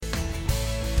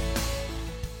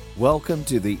Welcome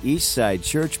to the Eastside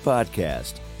Church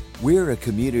Podcast. We're a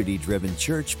community-driven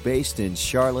church based in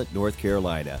Charlotte, North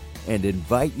Carolina, and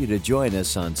invite you to join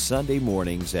us on Sunday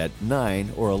mornings at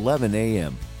 9 or 11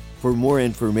 a.m. For more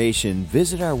information,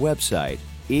 visit our website,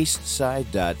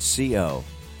 eastside.co.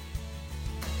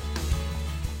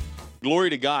 Glory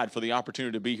to God for the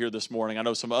opportunity to be here this morning. I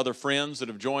know some other friends that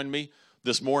have joined me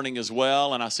this morning as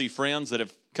well, and I see friends that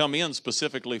have come in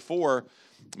specifically for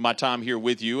my time here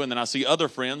with you, and then I see other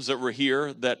friends that were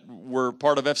here that were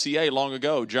part of FCA long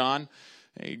ago. John,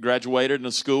 he graduated in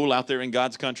a school out there in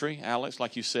God's country, Alex,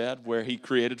 like you said, where he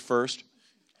created first,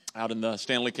 out in the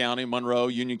Stanley County, Monroe,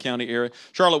 Union County area.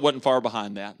 Charlotte wasn't far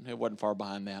behind that. It wasn't far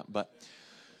behind that, but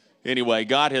anyway,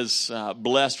 God has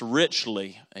blessed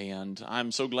richly, and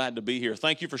I'm so glad to be here.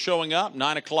 Thank you for showing up.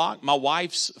 9 o'clock. My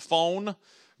wife's phone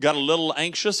got a little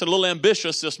anxious and a little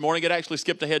ambitious this morning. It actually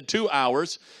skipped ahead 2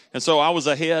 hours, and so I was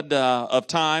ahead of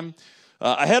time,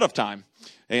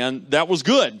 and that was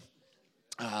good.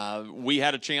 We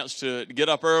had a chance to get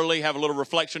up early, have a little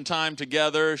reflection time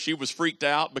together. She was freaked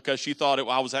out because she thought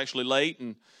I was actually late,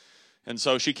 and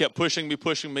so she kept pushing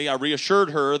me. I reassured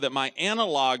her that my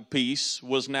analog piece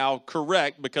was now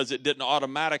correct because it didn't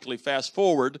automatically fast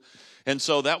forward, and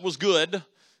so that was good.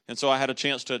 And so I had a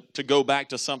chance to go back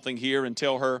to something here and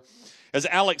tell her. As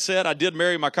Alex said, I did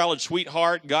marry my college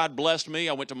sweetheart. God blessed me.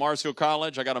 I went to Marsfield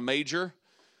College. I got a major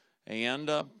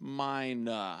and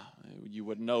Mina. You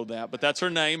wouldn't know that, but that's her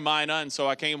name, Mina. And so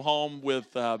I came home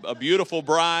with a beautiful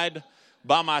bride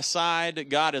by my side.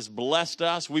 God has blessed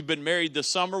us. We've been married this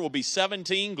summer. We'll be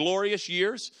 17 glorious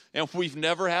years, and we've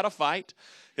never had a fight.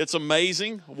 It's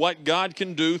amazing what God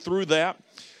can do through that.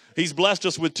 He's blessed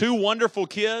us with 2 wonderful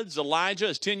kids. Elijah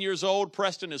is 10 years old.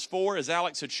 Preston is 4, as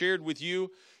Alex had shared with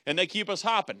you. And they keep us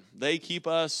hopping. They keep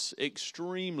us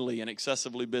extremely and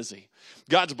excessively busy.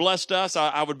 God's blessed us.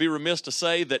 I would be remiss to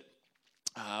say that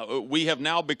we have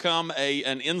now become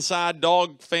an inside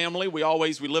dog family. We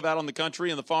live out on the country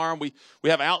and the farm. We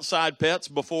have outside pets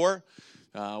before.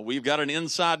 We've got an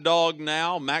inside dog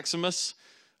now, Maximus.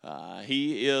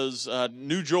 He is a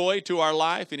new joy to our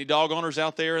life. Any dog owners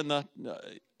out there in the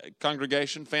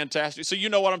congregation? Fantastic. So you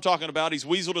know what I'm talking about. He's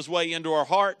weaseled his way into our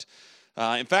heart.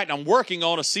 In fact, I'm working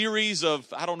on a series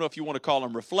of, I don't know if you want to call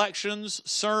them reflections,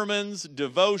 sermons,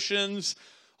 devotions,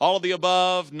 all of the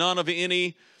above, none of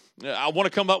any. I want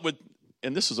to come up with,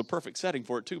 and this is a perfect setting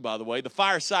for it too, by the way, the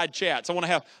fireside chats. I want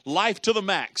to have life to the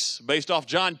max based off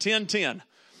John 10:10.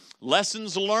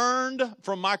 Lessons learned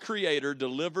from my Creator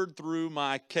delivered through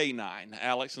my canine,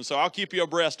 Alex. And so I'll keep you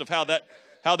abreast of how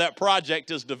that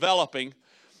project is developing.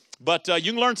 But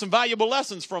you can learn some valuable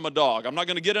lessons from a dog. I'm not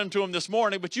going to get into them this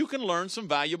morning, but you can learn some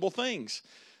valuable things.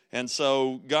 And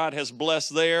so God has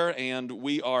blessed there, and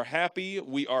we are happy,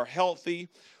 we are healthy,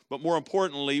 but more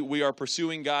importantly, we are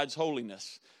pursuing God's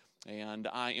holiness. And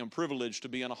I am privileged to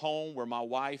be in a home where my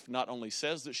wife not only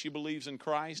says that she believes in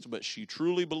Christ, but she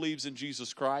truly believes in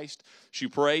Jesus Christ. She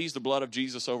prays the blood of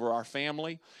Jesus over our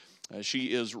family. She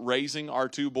is raising our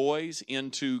 2 boys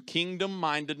into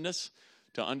kingdom-mindedness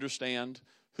to understand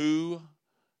who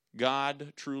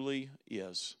God truly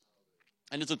is.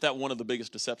 And isn't that one of the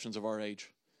biggest deceptions of our age?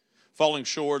 Falling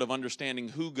short of understanding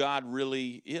who God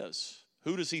really is.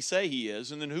 Who does He say He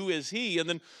is? And then who is He? And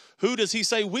then who does He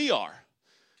say we are?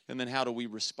 And then how do we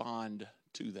respond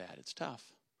to that? It's tough.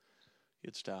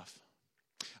 It's tough.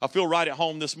 I feel right at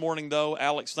home this morning, though.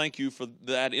 Alex, thank you for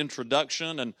that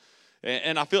introduction.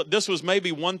 And I feel this was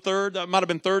maybe 1/3, it might have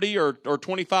been 30 or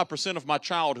 25% of my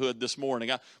childhood this morning.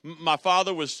 My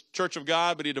father was Church of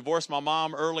God, but he divorced my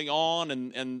mom early on,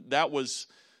 and that was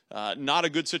not a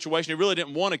good situation. He really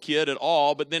didn't want a kid at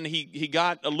all, but then he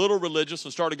got a little religious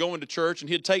and started going to church, and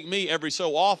he'd take me every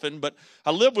so often, but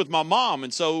I lived with my mom,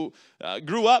 and so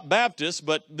grew up Baptist,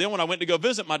 but then when I went to go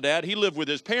visit my dad, he lived with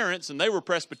his parents, and they were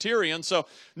Presbyterian, so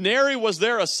nary was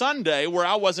there a Sunday where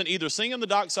I wasn't either singing the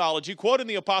doxology, quoting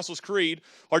the Apostles' Creed,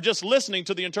 or just listening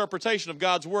to the interpretation of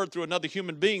God's Word through another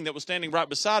human being that was standing right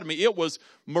beside me. It was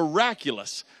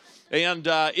miraculous, and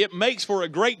it makes for a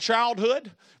great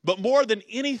childhood. But more than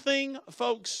anything,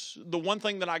 folks, the one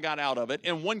thing that I got out of it,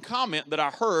 and one comment that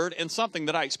I heard, and something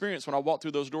that I experienced when I walked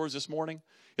through those doors this morning,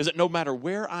 is that no matter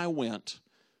where I went,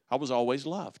 I was always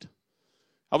loved.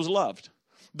 I was loved.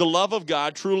 The love of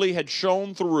God truly had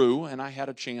shone through, and I had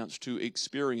a chance to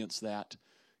experience that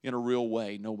in a real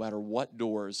way, no matter what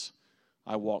doors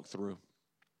I walked through.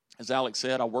 As Alex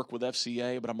said, I work with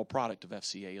FCA, but I'm a product of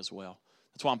FCA as well.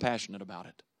 That's why I'm passionate about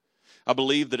it. I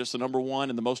believe that it's the number 1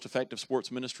 and the most effective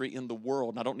sports ministry in the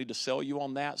world. And I don't need to sell you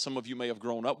on that. Some of you may have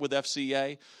grown up with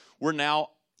FCA. We're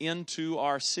now into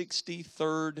our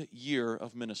 63rd year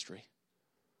of ministry.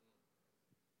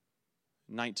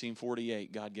 In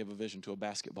 1948, God gave a vision to a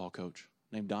basketball coach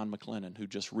named Don McLennan, who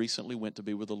just recently went to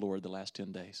be with the Lord the last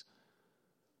 10 days.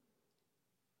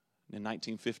 In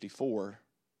 1954,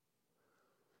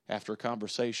 after a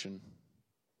conversation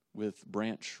with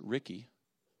Branch Rickey,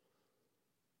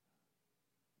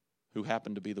 who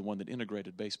happened to be the one that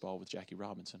integrated baseball with Jackie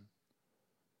Robinson,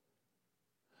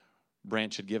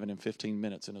 Branch had given him 15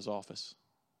 minutes in his office.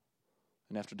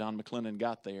 And after Don McLennan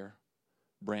got there,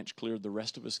 Branch cleared the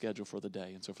rest of his schedule for the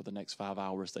day. And so for the next 5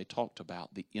 hours, they talked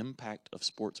about the impact of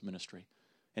sports ministry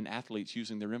and athletes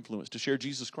using their influence to share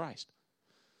Jesus Christ.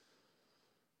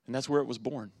 And that's where it was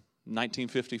born, in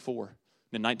 1954.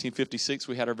 In 1956,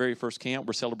 we had our very first camp.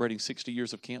 We're celebrating 60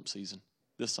 years of camp season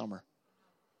this summer.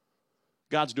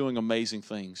 God's doing amazing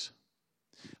things.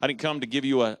 I didn't come to give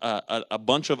you a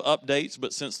bunch of updates,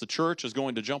 but since the church is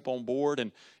going to jump on board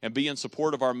and be in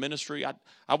support of our ministry,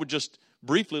 I would just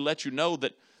briefly let you know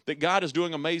that God is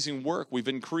doing amazing work. We've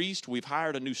increased. We've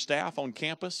hired a new staff on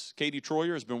campus. Katie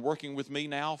Troyer has been working with me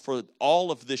now for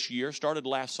all of this year, started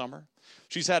last summer.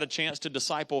 She's had a chance to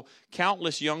disciple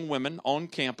countless young women on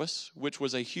campus, which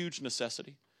was a huge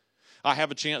necessity. I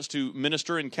have a chance to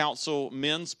minister and counsel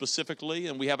men specifically,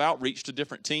 and we have outreach to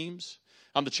different teams.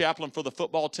 I'm the chaplain for the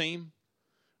football team.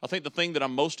 I think the thing that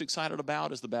I'm most excited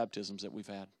about is the baptisms that we've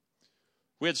had.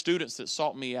 We had students that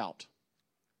sought me out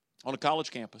on a college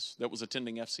campus that was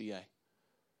attending FCA.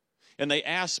 And they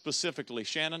asked specifically,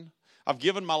 Shannon, I've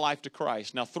given my life to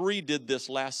Christ. Now, 3 did this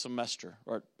last semester,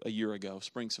 or a year ago,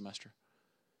 spring semester.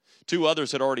 2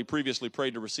 others had already previously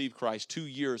prayed to receive Christ 2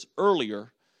 years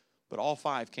earlier, but all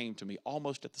 5 came to me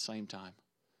almost at the same time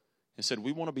and said,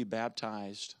 we want to be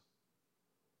baptized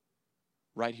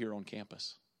right here on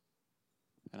campus.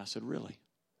 And I said, really?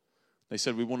 They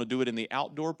said, we want to do it in the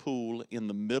outdoor pool in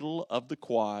the middle of the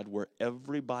quad where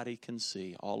everybody can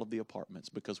see all of the apartments,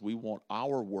 because we want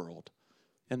our world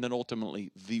and then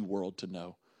ultimately the world to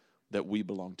know that we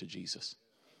belong to Jesus.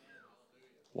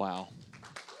 Wow.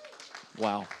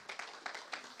 Wow.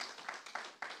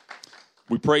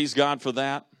 We praise God for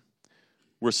that.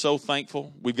 We're so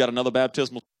thankful. We've got another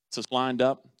baptismal that's lined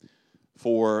up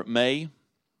for May,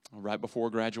 right before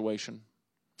graduation.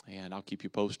 And I'll keep you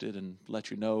posted and let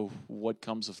you know what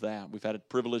comes of that. We've had a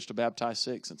privilege to baptize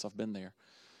 6 since I've been there,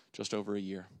 just over a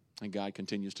year. And God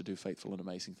continues to do faithful and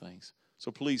amazing things. So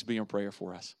please be in prayer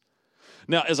for us.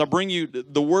 Now, as I bring you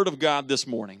the Word of God this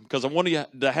morning, because I want you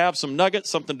to have some nuggets,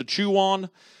 something to chew on,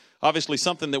 obviously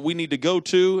something that we need to go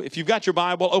to. If you've got your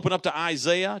Bible, open up to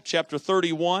Isaiah chapter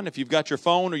 31. If you've got your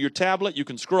phone or your tablet, you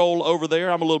can scroll over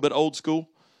there. I'm a little bit old school.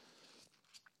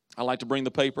 I like to bring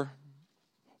the paper.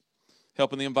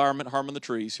 Helping the environment, harming the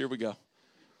trees. Here we go.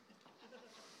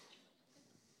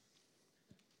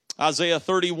 Isaiah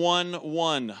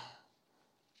 31:1.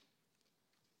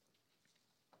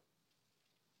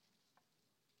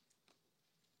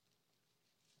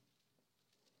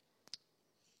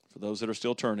 For those that are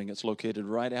still turning, it's located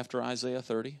right after Isaiah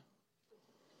 30.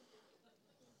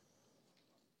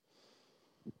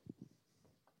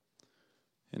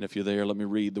 And if you're there, let me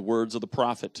read the words of the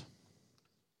prophet.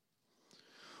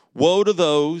 Woe to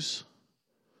those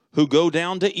who go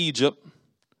down to Egypt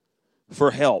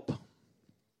for help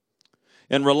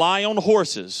and rely on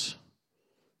horses,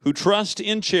 who trust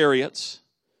in chariots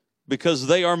because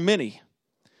they are many,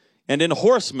 and in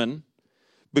horsemen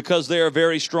because they are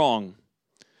very strong,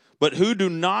 but who do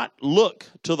not look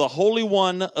to the Holy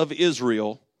One of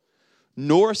Israel,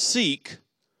 nor seek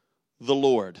the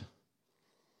Lord.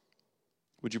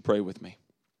 Would you pray with me?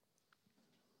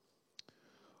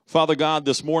 Father God,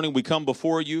 this morning we come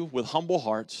before you with humble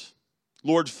hearts.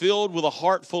 Lord, filled with a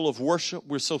heart full of worship,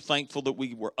 we're so thankful that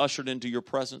we were ushered into your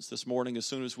presence this morning as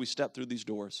soon as we stepped through these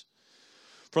doors.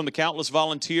 From the countless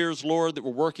volunteers, Lord, that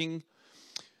were working,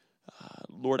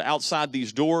 Lord, outside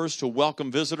these doors to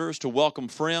welcome visitors, to welcome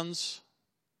friends.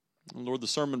 And Lord, the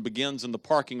sermon begins in the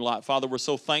parking lot. Father, we're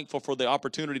so thankful for the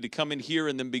opportunity to come in here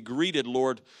and then be greeted,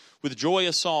 Lord, with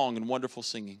joyous song and wonderful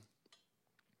singing.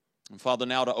 And Father,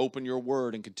 now to open your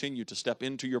word and continue to step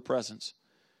into your presence.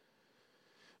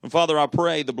 And Father, I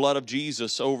pray the blood of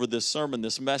Jesus over this sermon,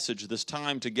 this message, this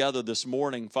time together this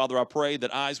morning. Father, I pray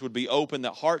that eyes would be open,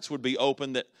 that hearts would be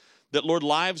open, that Lord,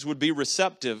 lives would be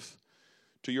receptive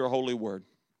to your holy word.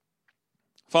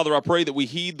 Father, I pray that we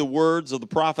heed the words of the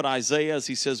prophet Isaiah as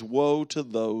he says, woe to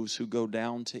those who go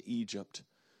down to Egypt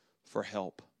for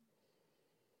help.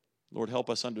 Lord, help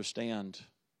us understand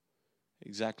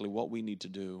exactly what we need to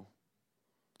do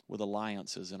with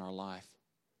alliances in our life.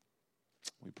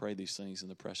 We pray these things in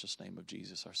the precious name of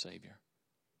Jesus, our Savior.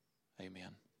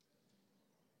 Amen.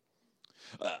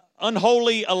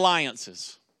 Unholy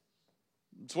alliances.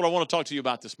 That's what I want to talk to you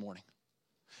about this morning.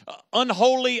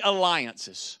 Unholy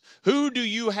alliances. Who do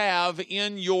you have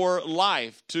in your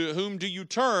life? To whom do you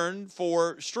turn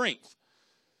for strength?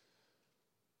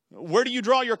 Where do you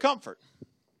draw your comfort?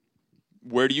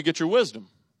 Where do you get your wisdom?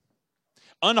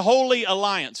 Unholy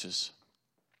alliances.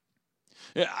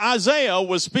 Isaiah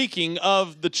was speaking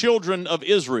of the children of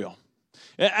Israel.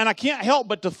 And I can't help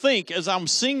but to think as I'm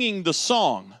singing the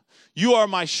song, you are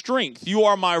my strength, you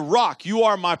are my rock, you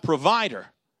are my provider.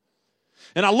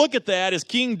 And I look at that as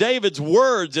King David's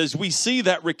words as we see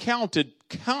that recounted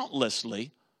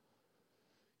countlessly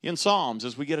in Psalms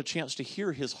as we get a chance to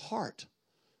hear his heart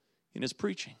in his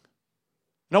preaching.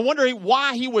 And I wonder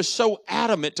why he was so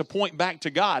adamant to point back to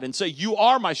God and say, you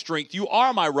are my strength, you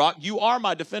are my rock, you are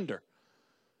my defender.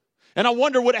 And I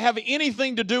wonder, would it have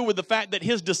anything to do with the fact that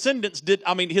his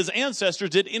his ancestors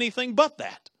did anything but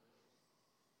that?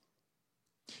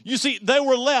 You see, they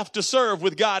were left to serve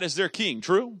with God as their king,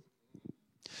 true?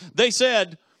 They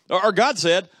said, or God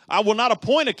said, I will not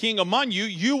appoint a king among you.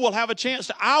 You will have a chance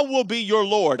to, I will be your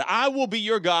Lord. I will be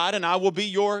your God, and I will be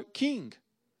your king.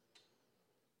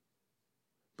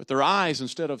 But their eyes,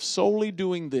 instead of solely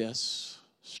doing this,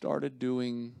 started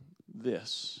doing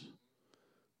this.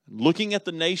 Looking at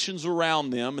the nations around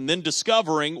them and then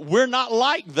discovering we're not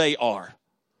like they are.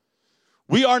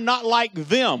 We are not like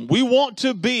them. We want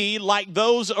to be like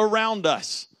those around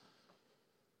us.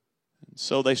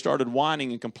 So they started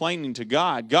whining and complaining to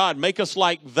God. God, make us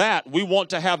like that. We want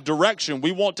to have direction.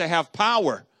 We want to have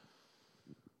power.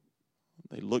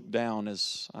 They looked down,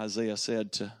 as Isaiah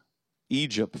said, to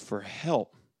Egypt for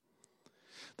help.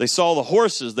 They saw the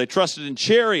horses. They trusted in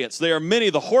chariots. They are many,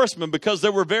 the horsemen, because they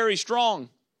were very strong.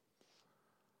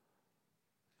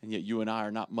 And yet you and I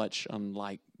are not much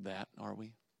unlike that, are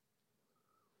we?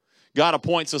 God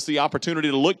appoints us the opportunity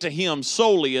to look to him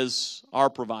solely as our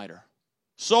provider,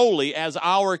 solely as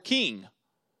our king.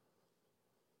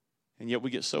 And yet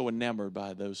we get so enamored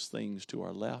by those things to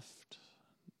our left,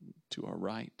 to our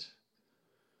right.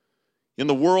 In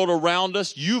the world around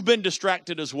us, you've been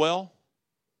distracted as well.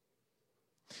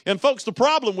 And folks, the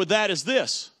problem with that is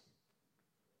this.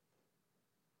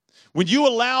 When you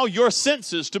allow your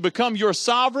senses to become your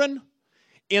sovereign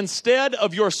instead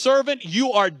of your servant,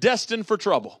 you are destined for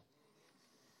trouble.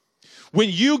 When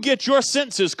you get your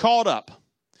senses caught up,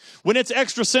 when it's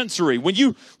extrasensory, when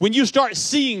you start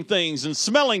seeing things and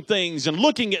smelling things and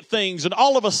looking at things, and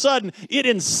all of a sudden it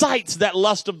incites that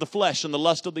lust of the flesh and the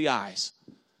lust of the eyes.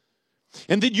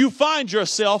 And then you find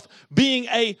yourself being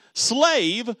a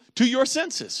slave to your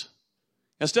senses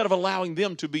instead of allowing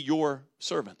them to be your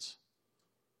servants.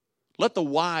 Let the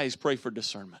wise pray for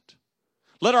discernment.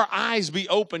 Let our eyes be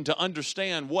open to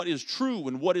understand what is true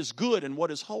and what is good and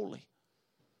what is holy.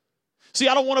 See,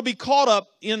 I don't want to be caught up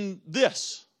in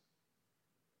this.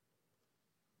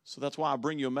 So that's why I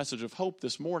bring you a message of hope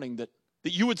this morning, that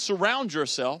you would surround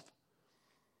yourself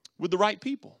with the right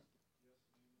people.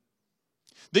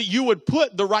 That you would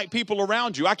put the right people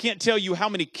around you. I can't tell you how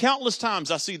many countless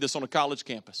times I see this on a college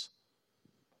campus.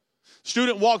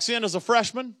 Student walks in as a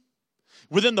freshman.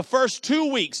 Within the first 2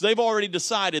 weeks, they've already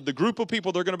decided the group of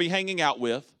people they're going to be hanging out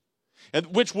with, and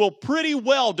which will pretty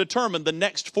well determine the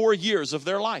next 4 years of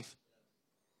their life.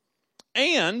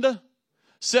 And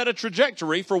set a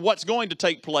trajectory for what's going to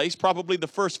take place probably the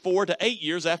first 4 to 8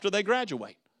 years after they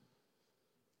graduate.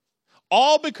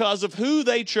 All because of who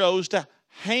they chose to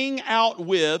hang out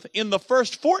with in the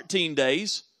first 14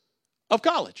 days of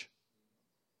college.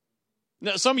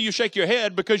 Now, some of you shake your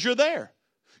head because you're there.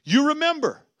 You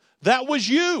remember. That was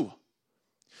you.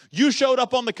 You showed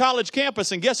up on the college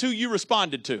campus, and guess who you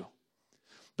responded to?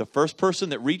 The first person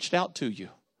that reached out to you.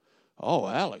 Oh,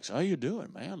 Alex, how you doing,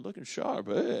 man? Looking sharp.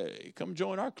 Hey, come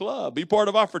join our club. Be part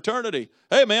of our fraternity.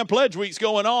 Hey, man, Pledge Week's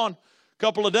going on. A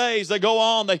couple of days, they go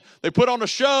on. They put on a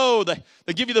show.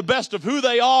 They give you the best of who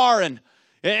they are, and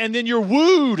then you're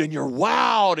wooed, and you're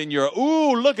wowed, and you're,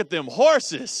 ooh, look at them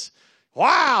horses.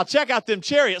 Wow, check out them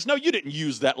chariots. No, you didn't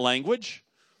use that language.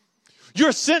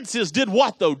 Your senses did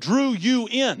what, though? Drew you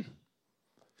in.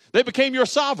 They became your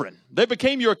sovereign. They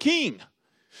became your king.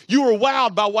 You were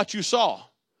wowed by what you saw.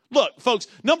 Look, folks,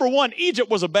 number one, Egypt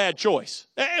was a bad choice.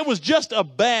 It was just a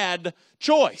bad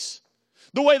choice.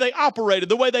 The way they operated,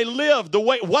 the way they lived,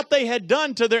 what they had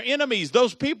done to their enemies,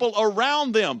 those people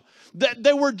around them, that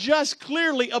they were just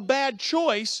clearly a bad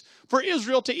choice for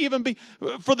Israel to even be,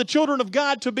 for the children of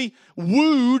God to be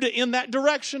wooed in that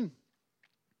direction.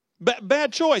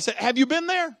 Bad choice. Have you been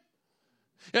there?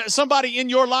 Somebody in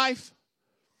your life?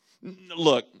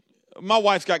 Look, my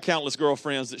wife's got countless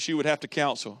girlfriends that she would have to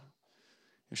counsel.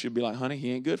 And she'd be like, honey,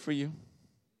 he ain't good for you.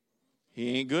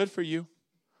 He ain't good for you.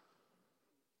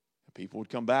 People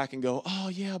would come back and go, oh,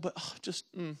 yeah, but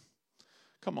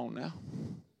come on now.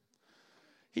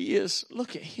 He is,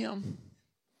 look at him.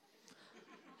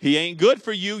 He ain't good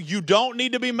for you. You don't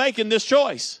need to be making this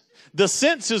choice. The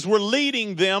senses were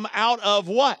leading them out of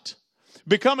what?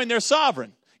 Becoming their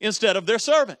sovereign instead of their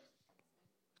servant.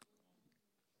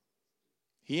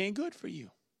 He ain't good for you.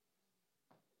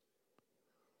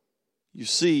 You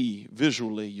see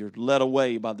visually, you're led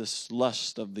away by this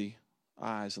lust of the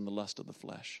eyes and the lust of the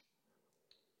flesh.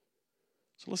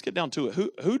 So let's get down to it.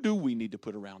 Who do we need to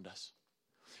put around us?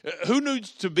 Who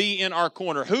needs to be in our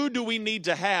corner? Who do we need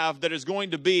to have that is going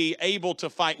to be able to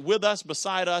fight with us,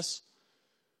 beside us,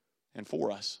 and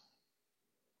for us?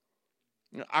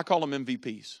 I call them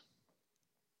MVPs.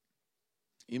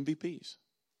 MVPs.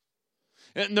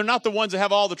 And they're not the ones that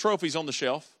have all the trophies on the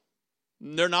shelf.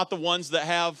 They're not the ones that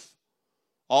have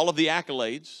all of the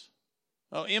accolades.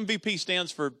 Oh, MVP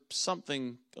stands for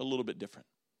something a little bit different.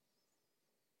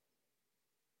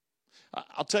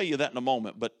 I'll tell you that in a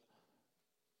moment, but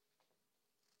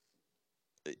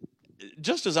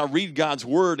just as I read God's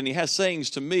word and he has sayings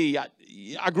to me,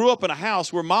 I grew up in a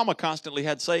house where mama constantly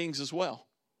had sayings as well.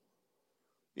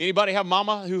 Anybody have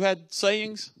mama who had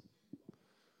sayings?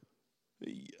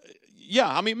 Yeah,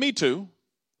 I mean, me too.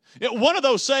 One of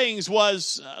those sayings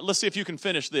was, let's see if you can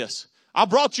finish this. I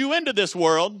brought you into this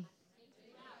world.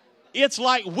 It's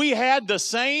like we had the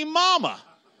same mama.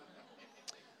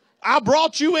 I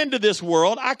brought you into this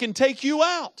world. I can take you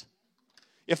out.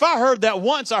 If I heard that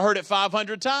once, I heard it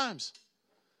 500 times.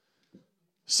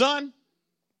 Son,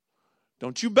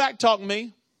 don't you backtalk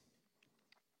me.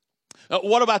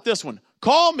 What about this one?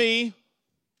 Call me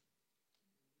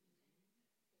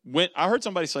when, I heard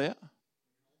somebody say it.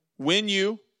 When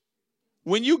you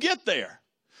get there.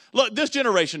 Look, this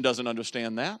generation doesn't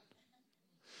understand that.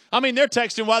 I mean, they're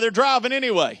texting while they're driving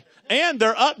anyway. And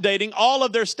they're updating all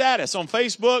of their status on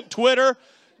Facebook, Twitter,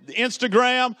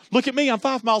 Instagram. Look at me, I'm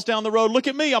 5 miles down the road. Look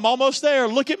at me, I'm almost there.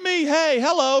 Look at me, hey,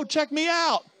 hello, check me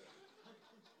out.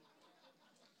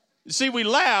 You see, we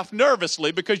laugh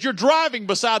nervously because you're driving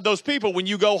beside those people when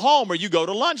you go home or you go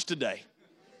to lunch today.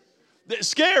 It's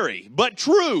scary, but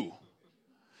true.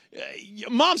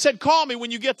 Mom said, call me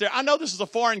when you get there. I know this is a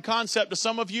foreign concept to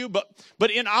some of you, but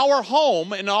in our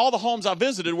home, in all the homes I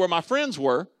visited where my friends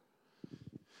were,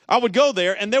 I would go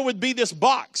there and there would be this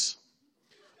box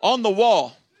on the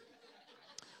wall.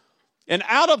 And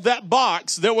out of that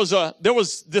box, there was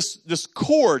this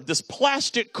cord, this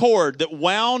plastic cord that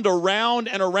wound around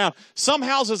and around. Some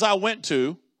houses I went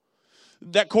to,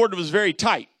 that cord was very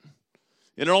tight.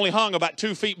 And it only hung about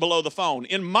 2 feet below the phone.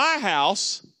 In my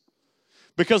house,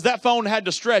 because that phone had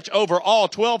to stretch over all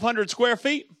 1,200 square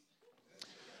feet,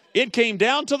 it came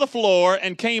down to the floor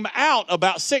and came out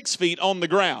about 6 feet on the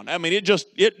ground. I mean, it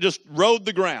just rode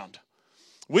the ground.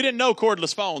 We didn't know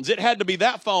cordless phones. It had to be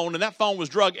that phone, and that phone was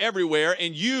drug everywhere,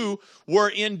 and you were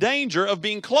in danger of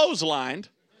being clotheslined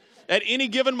at any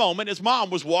given moment as mom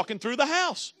was walking through the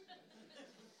house.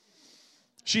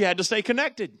 She had to stay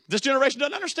connected. This generation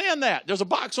doesn't understand that. There's a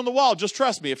box on the wall. Just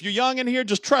trust me. If you're young in here,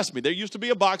 just trust me. There used to be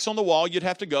a box on the wall. You'd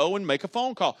have to go and make a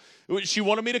phone call. She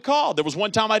wanted me to call. There was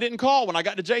one time I didn't call when I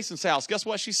got to Jason's house. Guess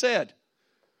what she said?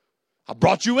 I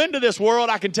brought you into this world.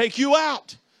 I can take you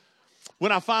out.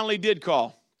 When I finally did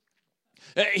call.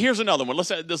 Here's another one.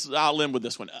 I'll end with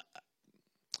this one.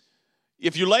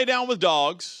 If you lay down with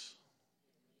dogs,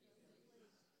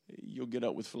 you'll get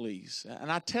up with fleas.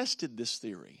 And I tested this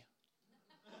theory.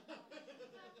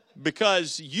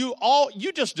 Because you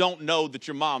just don't know that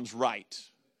your mom's right.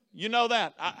 You know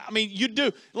that. I mean, you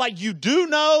do. Like, you do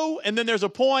know, and then there's a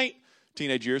point,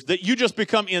 teenage years, that you just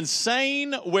become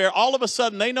insane where all of a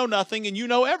sudden they know nothing and you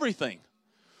know everything.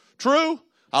 True?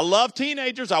 I love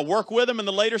teenagers. I work with them in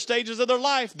the later stages of their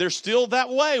life. They're still that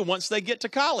way once they get to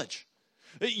college.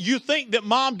 You think that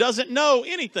mom doesn't know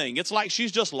anything. It's like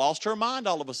she's just lost her mind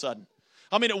all of a sudden.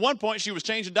 I mean, at one point, she was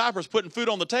changing diapers, putting food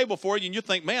on the table for you, and you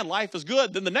think, man, life is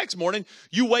good. Then the next morning,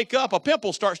 you wake up, a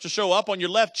pimple starts to show up on your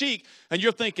left cheek, and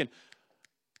you're thinking,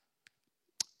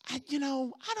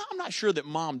 I'm not sure that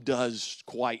mom does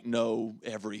quite know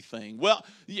everything. Well,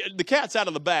 the cat's out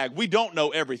of the bag. We don't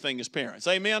know everything as parents.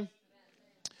 Amen?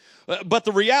 But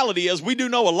the reality is we do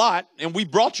know a lot, and we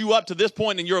brought you up to this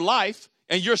point in your life,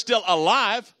 and you're still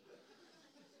alive.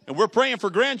 And we're praying for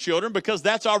grandchildren because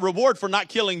that's our reward for not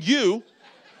killing you.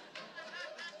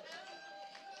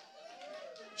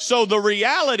 So the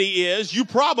reality is you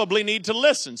probably need to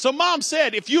listen. So mom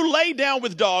said, if you lay down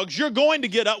with dogs, you're going to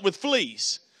get up with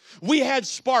fleas. We had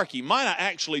Sparky. Mine, I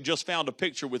actually just found a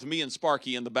picture with me and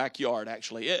Sparky in the backyard,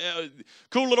 actually.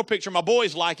 Cool little picture. My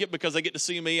boys like it because they get to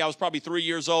see me. I was probably 3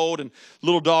 years old, and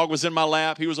little dog was in my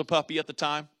lap. He was a puppy at the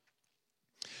time.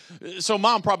 So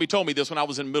Mom probably told me this when I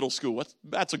was in middle school.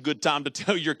 That's a good time to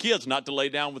tell your kids not to lay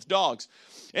down with dogs.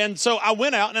 And so I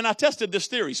went out and I tested this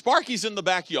theory. Sparky's in the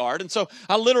backyard, and so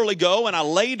I literally go and I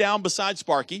lay down beside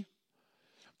Sparky,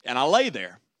 and I lay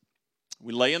there.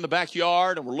 We lay in the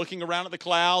backyard, and we're looking around at the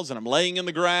clouds, and I'm laying in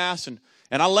the grass, and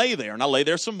I lay there. And I lay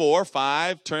there some more.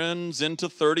 5 turns into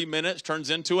 30 minutes, turns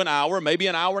into an hour, maybe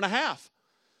an hour and a half.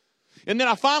 And then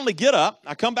I finally get up.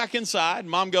 I come back inside, and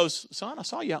Mom goes, "Son, I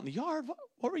saw you out in the yard.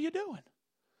 What were you doing?"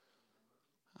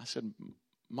 I said,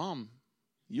 "Mom,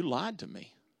 you lied to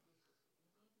me."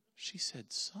 She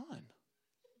said, "Son,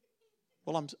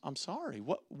 well, I'm sorry.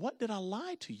 What did I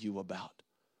lie to you about?"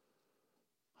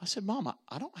 I said, "Mom,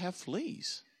 I don't have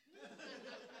fleas."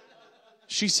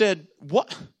 She said,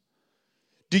 "What?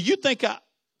 Do you think I..."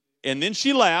 And then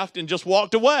she laughed and just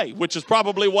walked away, which is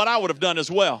probably what I would have done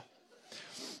as well.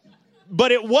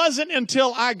 But it wasn't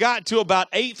until I got to about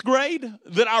 8th grade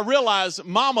that I realized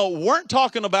Mama weren't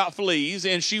talking about fleas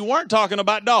and she weren't talking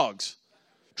about dogs.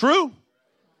 True?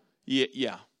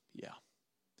 Yeah.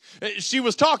 She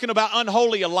was talking about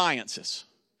unholy alliances.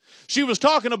 She was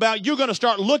talking about you're going to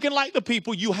start looking like the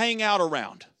people you hang out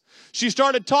around. She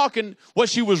started talking, what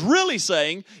she was really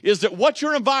saying is that what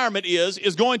your environment is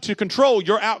going to control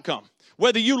your outcome,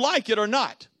 whether you like it or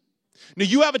not. Now,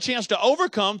 you have a chance to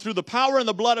overcome through the power and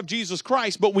the blood of Jesus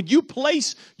Christ, but when you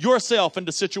place yourself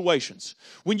into situations,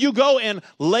 when you go and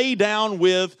lay down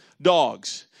with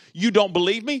dogs, you don't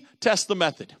believe me? Test the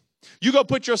method. You go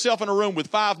put yourself in a room with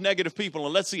 5 negative people,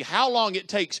 and let's see how long it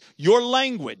takes your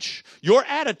language, your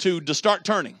attitude to start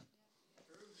turning.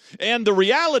 And the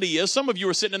reality is, some of you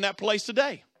are sitting in that place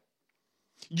today.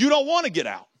 You don't want to get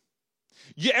out.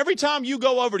 Every time you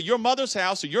go over to your mother's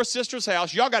house or your sister's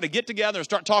house, y'all got to get together and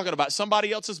start talking about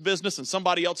somebody else's business and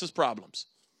somebody else's problems.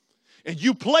 And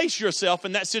you place yourself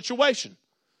in that situation.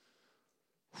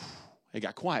 It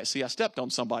got quiet. See, I stepped on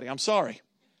somebody. I'm sorry.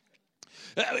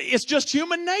 It's just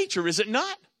human nature, is it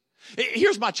not?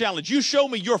 Here's my challenge. You show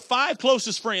me your 5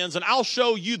 closest friends, and I'll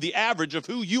show you the average of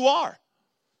who you are.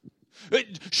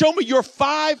 Show me your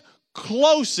 5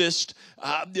 closest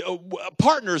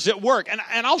partners at work,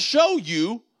 and I'll show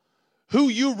you who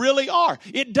you really are.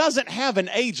 It doesn't have an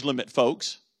age limit,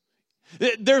 folks.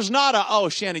 There's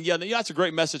not Shannon, yeah, that's a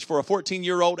great message for a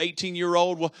 14-year-old,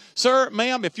 18-year-old. Well, sir,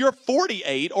 ma'am, if you're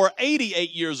 48 or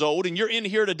 88 years old and you're in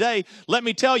here today, let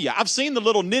me tell you, I've seen the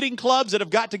little knitting clubs that have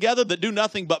got together that do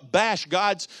nothing but bash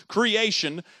God's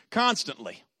creation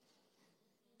constantly.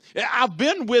 I've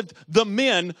been with the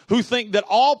men who think that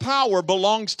all power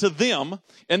belongs to them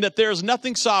and that there's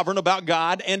nothing sovereign about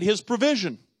God and His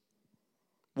provision.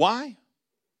 Why?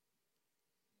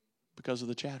 Because of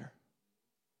the chatter.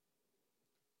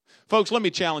 Folks, let me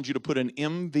challenge you to put an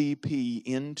MVP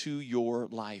into your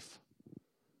life.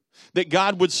 That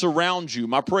God would surround you.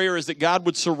 My prayer is that God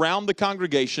would surround the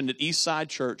congregation at Eastside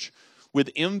Church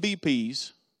with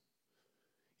MVPs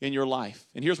in your life.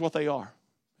 And here's what they are.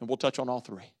 And we'll touch on all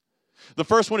 3. The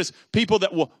first one is people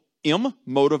that will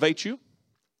motivate you.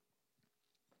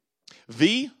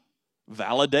 V,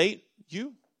 validate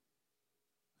you.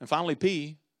 And finally,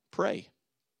 P, pray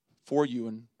for you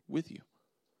and with you.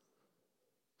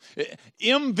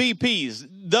 MVPs,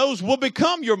 those will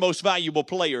become your most valuable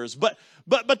players, but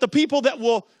the people that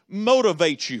will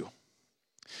motivate you.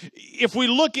 If we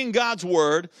look in God's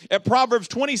Word at Proverbs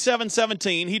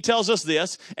 27:17, He tells us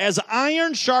this: as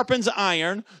iron sharpens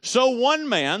iron, so one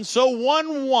man, so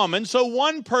one woman, so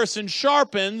one person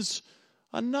sharpens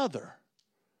another.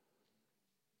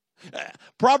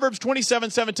 Proverbs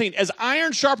 27:17, as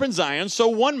iron sharpens iron, so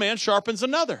one man sharpens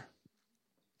another.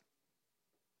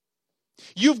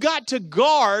 You've got to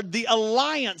guard the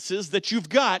alliances that you've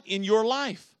got in your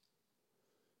life.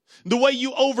 The way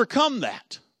you overcome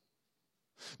that,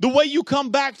 the way you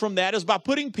come back from that is by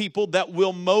putting people that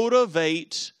will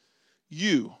motivate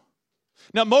you.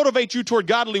 Now, motivate you toward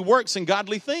godly works and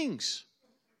godly things.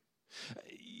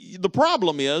 The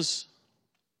problem is,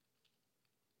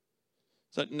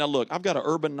 now look, I've got an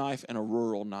urban knife and a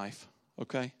rural knife,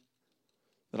 okay,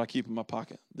 that I keep in my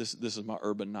pocket. This is my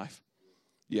urban knife.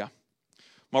 Yeah.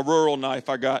 My rural knife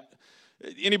I got.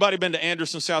 Anybody been to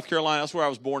Anderson, South Carolina? That's where I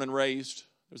was born and raised.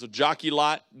 There's a jockey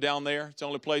lot down there. It's the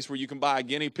only place where you can buy a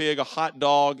guinea pig, a hot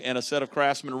dog, and a set of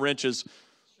Craftsman wrenches,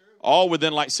 all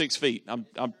within like 6 feet.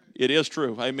 It is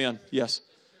true. Amen. Yes.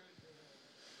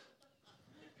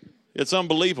 It's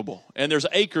unbelievable. And there's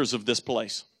acres of this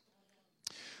place.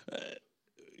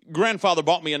 grandfather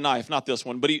bought me a knife, not this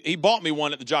one, but he bought me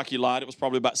one at the Jockey Lot. It was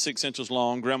probably about 6 inches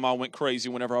long. Grandma went crazy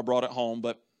whenever I brought it home,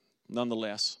 but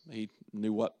nonetheless, he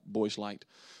knew what boys liked.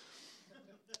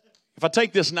 If I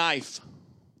take this knife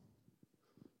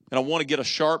and I want to get a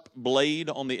sharp blade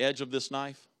on the edge of this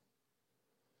knife,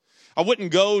 I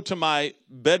wouldn't go to my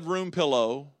bedroom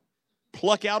pillow,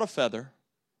 pluck out a feather,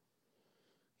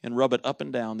 and rub it up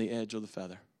and down the edge of the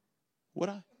feather, would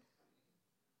I?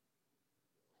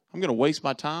 I'm going to waste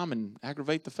my time and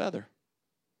aggravate the feather.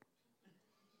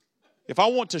 If I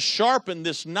want to sharpen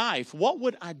this knife, what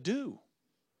would I do?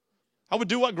 I would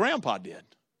do what Grandpa did.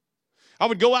 I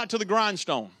would go out to the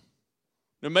grindstone.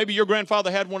 Now, maybe your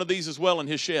grandfather had one of these as well in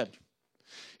his shed.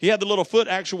 He had the little foot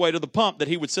actuator, the pump, that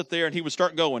he would sit there and he would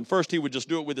start going. First, he would just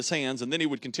do it with his hands, and then he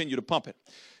would continue to pump it.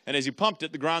 And as he pumped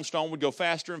it, the grindstone would go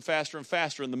faster and faster and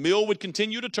faster, and the mill would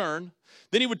continue to turn.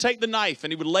 Then he would take the knife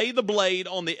and he would lay the blade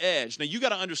on the edge. Now, you got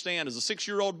to understand, as a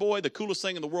 6-year-old boy, the coolest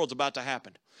thing in the world is about to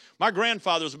happen. My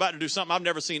grandfather was about to do something I've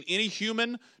never seen any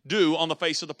human do on the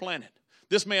face of the planet.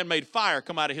 This man made fire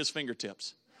come out of his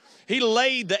fingertips. He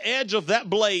laid the edge of that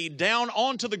blade down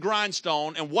onto the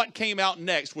grindstone, and what came out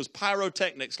next was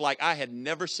pyrotechnics like I had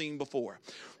never seen before.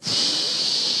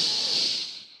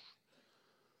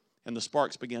 And the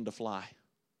sparks began to fly.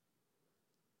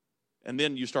 And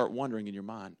then you start wondering in your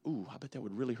mind, ooh, I bet that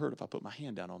would really hurt if I put my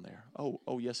hand down on there.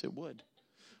 Oh, yes, it would.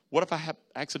 What if I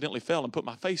accidentally fell and put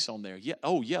my face on there?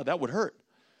 Yeah, that would hurt.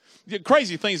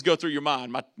 Crazy things go through your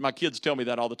mind. My kids tell me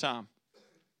that all the time.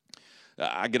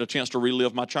 I get a chance to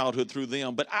relive my childhood through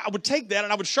them. But I would take that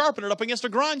and I would sharpen it up against a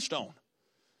grindstone.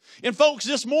 And folks,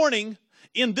 this morning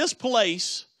in this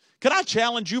place, could I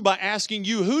challenge you by asking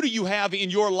you, who do you have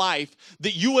in your life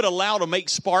that you would allow to make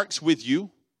sparks with you?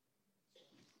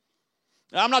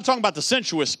 Now, I'm not talking about the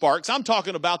sensuous sparks. I'm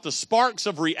talking about the sparks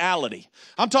of reality.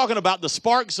 I'm talking about the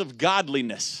sparks of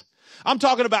godliness. I'm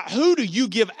talking about who do you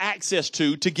give access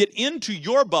to get into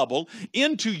your bubble,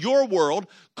 into your world,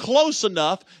 close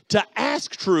enough to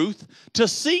ask truth, to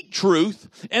seek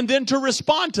truth, and then to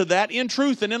respond to that in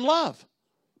truth and in love.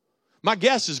 My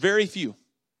guess is very few.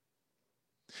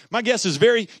 My guess is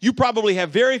you probably have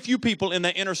very few people in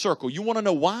that inner circle. You want to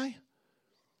know why?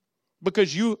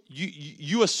 Because you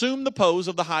assume the pose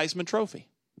of the Heisman Trophy.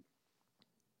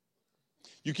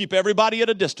 You keep everybody at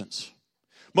a distance.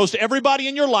 Most everybody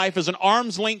in your life is an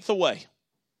arm's length away.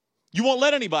 You won't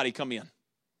let anybody come in.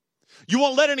 You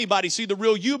won't let anybody see the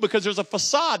real you because there's a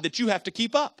facade that you have to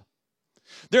keep up.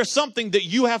 There's something that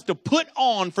you have to put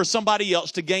on for somebody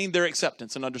else to gain their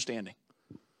acceptance and understanding.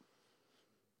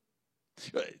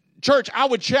 Church, I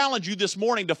would challenge you this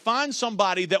morning to find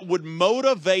somebody that would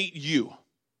motivate you,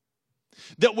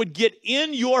 that would get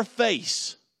in your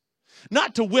face,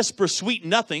 not to whisper sweet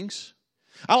nothings.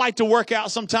 I like to work out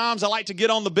sometimes. I like to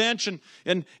get on the bench and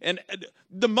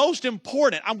the most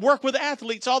important, I work with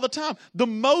athletes all the time. The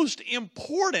most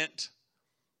important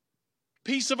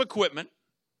piece of equipment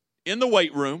in the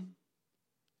weight room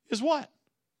is what?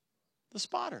 The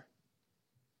spotter.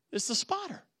 It's the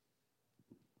spotter.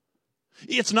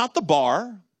 It's not the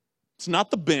bar. It's not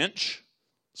the bench.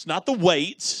 It's not the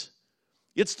weights.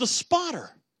 It's the spotter.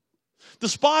 The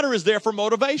spotter is there for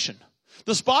motivation.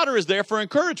 The spotter is there for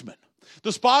encouragement.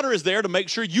 The spotter is there to make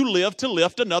sure you live to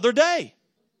lift another day.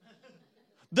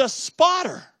 The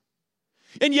spotter.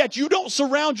 And yet you don't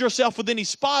surround yourself with any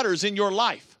spotters in your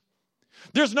life.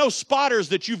 There's no spotters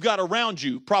that you've got around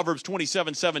you, Proverbs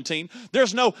 27:17.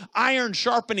 There's no iron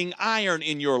sharpening iron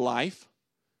in your life.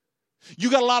 You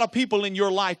got a lot of people in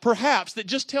your life, perhaps, that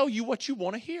just tell you what you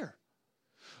want to hear.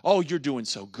 Oh, you're doing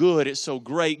so good. It's so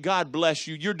great. God bless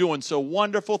you. You're doing so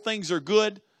wonderful. Things are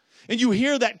good. And you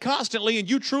hear that constantly, and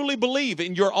you truly believe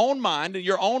in your own mind and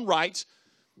your own rights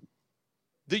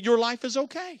that your life is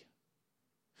okay.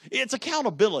 It's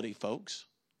accountability, folks.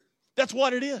 That's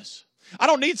what it is. I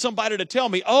don't need somebody to tell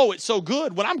me, oh, it's so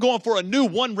good. When I'm going for a new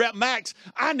 1-rep max,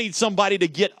 I need somebody to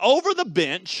get over the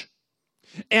bench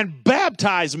and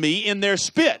baptize me in their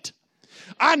spit.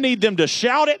 I need them to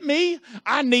shout at me.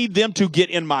 I need them to get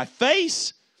in my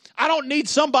face. I don't need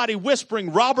somebody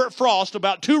whispering Robert Frost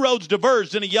about 2 roads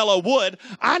diverged in a yellow wood.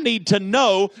 I need to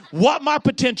know what my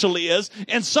potential is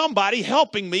and somebody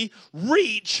helping me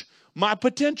reach my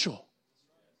potential.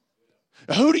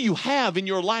 Who do you have in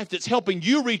your life that's helping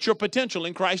you reach your potential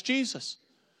in Christ Jesus?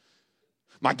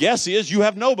 My guess is you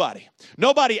have nobody.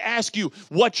 Nobody asks you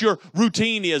what your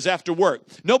routine is after work.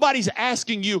 Nobody's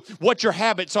asking you what your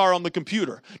habits are on the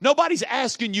computer. Nobody's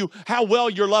asking you how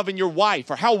well you're loving your wife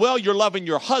or how well you're loving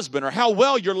your husband or how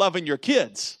well you're loving your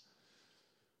kids.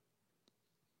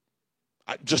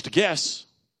 Just a guess.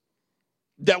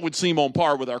 That would seem on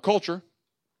par with our culture.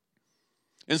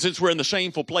 And since we're in the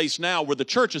shameful place now where the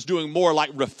church is doing more like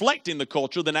reflecting the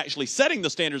culture than actually setting the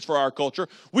standards for our culture,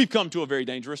 we've come to a very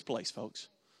dangerous place, folks.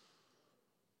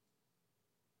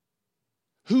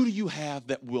 Who do you have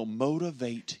that will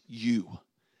motivate you?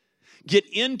 Get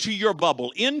into your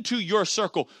bubble, into your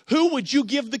circle. Who would you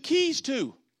give the keys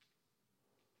to?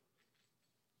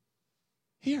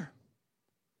 Here.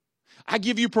 I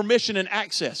give you permission and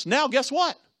access. Now, guess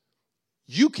what?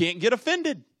 You can't get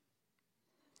offended.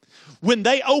 When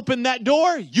they open that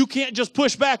door, you can't just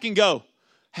push back and go,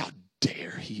 how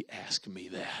dare he ask me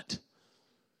that?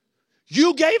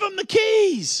 You gave him the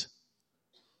keys.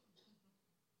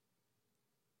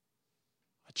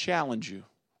 I challenge you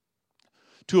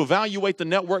to evaluate the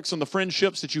networks and the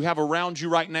friendships that you have around you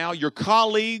right now, your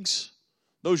colleagues,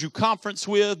 those you conference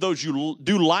with, those you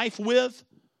do life with.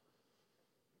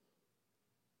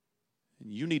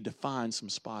 You need to find some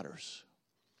spotters.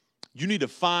 You need to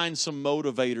find some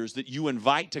motivators that you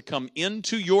invite to come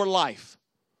into your life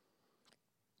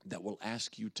that will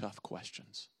ask you tough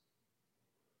questions.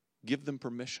 Give them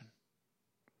permission.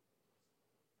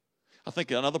 I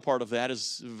think another part of that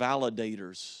is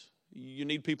validators. You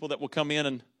need people that will come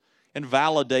in and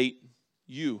validate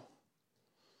you.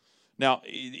 Now,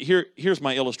 here's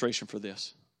my illustration for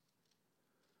this.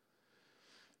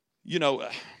 You know,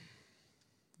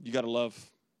 you got to love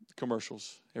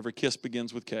commercials. Every kiss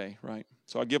begins with K, right?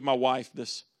 So I give my wife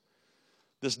this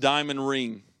diamond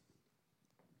ring.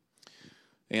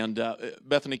 And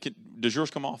Bethany, does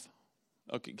yours come off?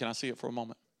 Okay, can I see it for a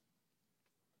moment?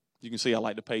 You can see I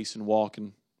like to pace and walk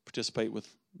and participate with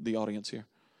the audience here.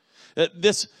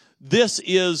 This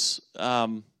is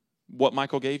what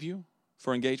Michael gave you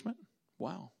for engagement.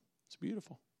 Wow, it's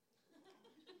beautiful.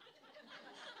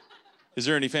 Is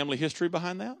there any family history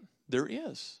behind that? There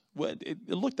is. Well, it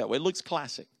looked that way. It looks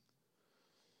classic.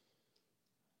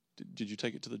 Did you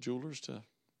take it to the jewelers to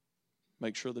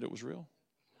make sure that it was real?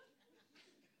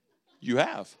 You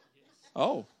have?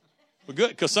 Oh, well, good,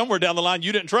 because somewhere down the line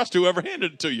you didn't trust whoever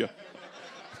handed it to you.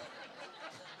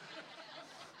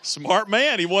 Smart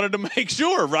man. He wanted to make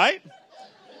sure, right?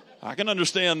 I can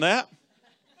understand that.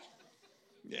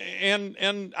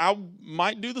 And I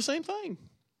might do the same thing.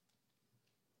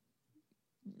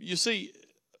 You see,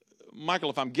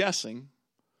 Michael, if I'm guessing,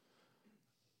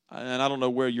 and I don't know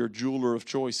where your jeweler of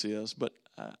choice is, but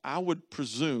I would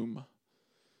presume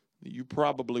that you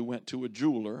probably went to a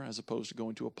jeweler as opposed to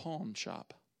going to a pawn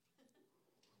shop.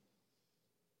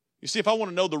 You see, if I want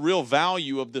to know the real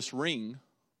value of this ring,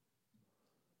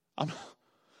 I'm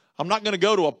not going to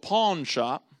go to a pawn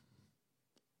shop.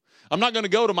 I'm not going to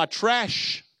go to my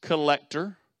trash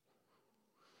collector.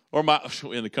 Or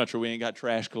in the country, we ain't got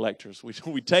trash collectors.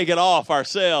 We take it off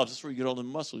ourselves. That's where you get all the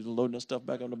muscles. You're loading that stuff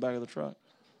back on the back of the truck.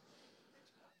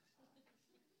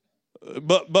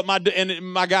 But my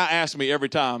guy asks me every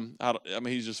time.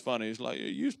 He's just funny. He's like, "Are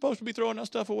you supposed to be throwing that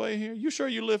stuff away here? You sure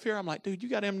you live here?" I'm like, "Dude, you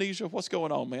got amnesia? What's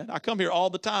going on, man? I come here all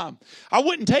the time." I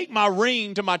wouldn't take my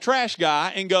ring to my trash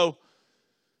guy and go,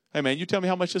 "Hey, man, you tell me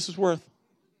how much this is worth."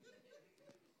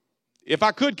 If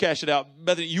I could cash it out,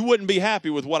 Bethany, you wouldn't be happy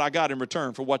with what I got in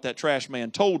return for what that trash man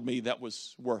told me that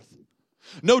was worth.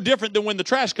 No different than when the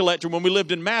trash collector, when we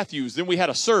lived in Matthews, then we had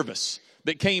a service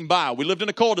that came by. We lived in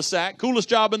a cul-de-sac, coolest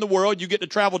job in the world. You get to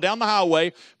travel down the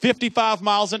highway 55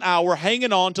 miles an hour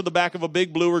hanging on to the back of a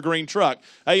big blue or green truck.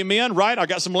 Amen, right? I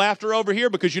got some laughter over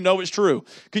here because you know it's true.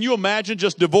 Can you imagine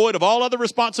just devoid of all other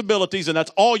responsibilities and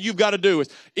that's all you've got to do?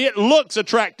 It looks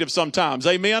attractive sometimes,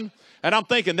 amen? And I'm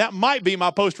thinking that might be my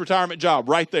post-retirement job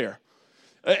right there,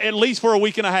 at least for a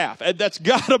week and a half. That's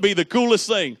got to be the coolest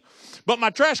thing. But my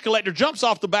trash collector jumps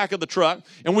off the back of the truck,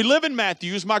 and we live in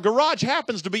Matthews. My garage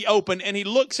happens to be open, and he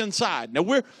looks inside. Now,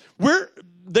 we're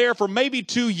there for maybe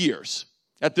 2 years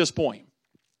at this point.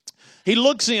 He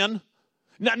looks in.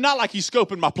 Not like he's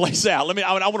scoping my place out.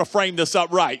 I want to frame this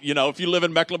up right. You know, if you live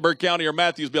in Mecklenburg County or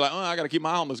Matthews, be like, I got to keep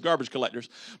my eye on those garbage collectors.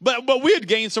 But we had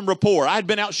gained some rapport. I had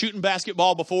been out shooting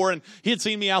basketball before, and he had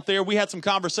seen me out there. We had some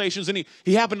conversations, and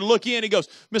he happened to look in. He goes,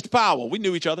 "Mr. Powell," we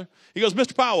knew each other. He goes,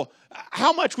 "Mr. Powell,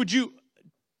 how much would you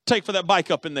take for that bike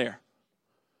up in there?"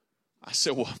 I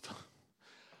said, "Well,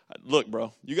 look,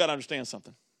 bro, you got to understand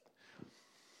something.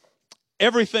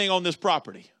 Everything on this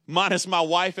property, minus my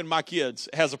wife and my kids,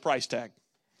 has a price tag.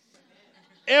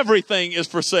 Everything is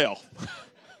for sale."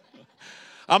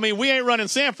 We ain't running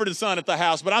Sanford & Son at the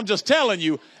house, but I'm just telling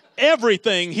you,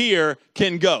 everything here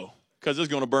can go because it's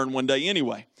going to burn one day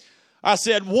anyway. I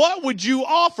said, "What would you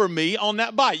offer me on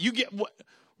that bike?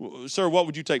 Sir, what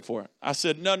would you take for it?" I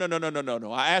said,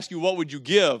 No. I asked you, what would you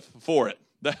give for it?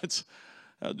 That's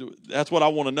what I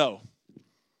want to know.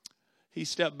 He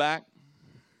stepped back,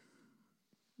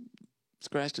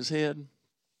 scratched his head.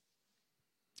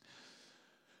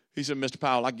 He said, Mr.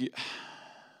 Powell, I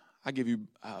give you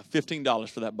 $15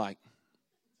 for that bike.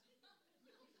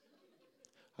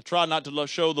 I tried not to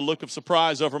show the look of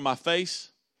surprise over my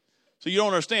face. So you don't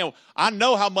understand. I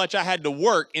know how much I had to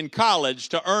work in college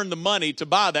to earn the money to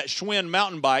buy that Schwinn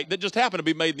mountain bike that just happened to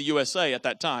be made in the USA at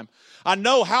that time. I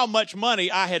know how much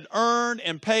money I had earned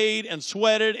and paid and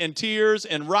sweated and tears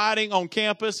and riding on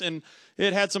campus, and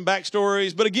it had some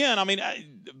backstories. But again, I mean,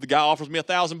 the guy offers me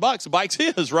 $1,000. The bike's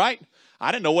his, right?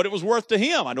 I didn't know what it was worth to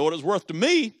him. I know what it was worth to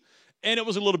me, and it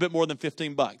was a little bit more than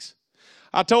 $15.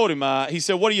 I told him, he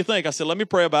said, what do you think? I said, let me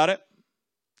pray about it.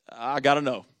 I got to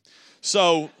know.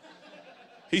 So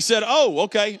he said, oh,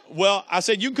 okay. Well, I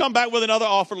said, you can come back with another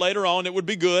offer later on. It would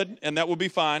be good, and that would be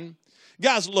fine.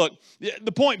 Guys, look,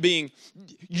 the point being,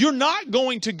 you're not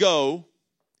going to go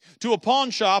to a pawn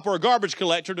shop or a garbage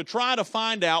collector to try to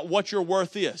find out what your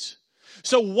worth is.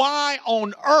 So why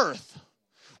on earth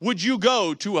would you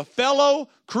go to a fellow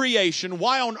creation?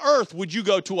 Why on earth would you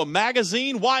go to a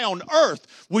magazine? Why on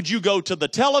earth would you go to the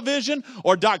television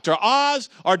or Dr. Oz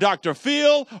or Dr.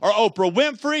 Phil or Oprah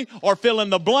Winfrey or fill in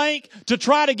the blank to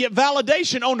try to get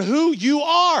validation on who you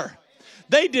are?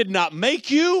 They did not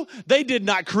make you. They did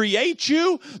not create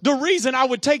you. The reason I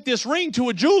would take this ring to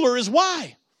a jeweler is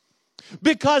why?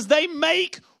 Because they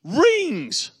make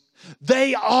rings.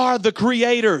 They are the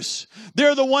creators.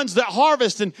 They're the ones that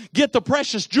harvest and get the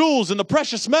precious jewels and the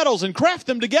precious metals and craft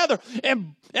them together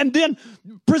and then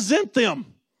present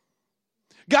them.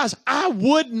 Guys, I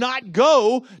would not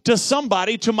go to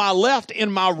somebody to my left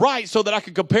and my right so that I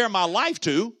could compare my life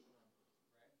to.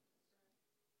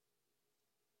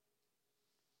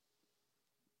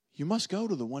 You must go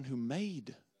to the one who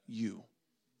made you.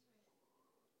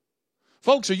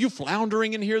 Folks, are you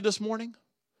floundering in here this morning?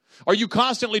 Are you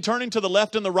constantly turning to the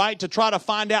left and the right to try to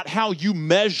find out how you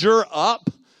measure up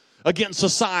against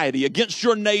society, against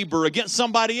your neighbor, against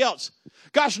somebody else?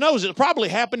 Gosh knows it probably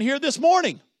happened here this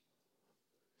morning.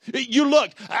 You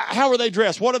look, how are they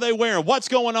dressed? What are they wearing? What's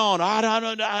going on?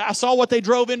 I saw what they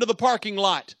drove into the parking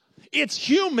lot. It's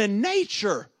human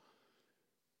nature.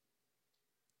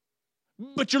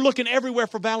 But you're looking everywhere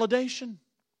for validation.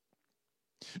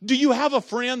 Do you have a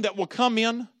friend that will come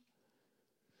in,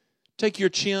 take your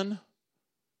chin,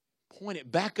 point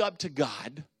it back up to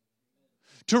God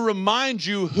to remind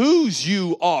you whose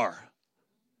you are?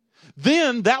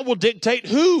 Then that will dictate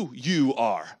who you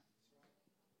are.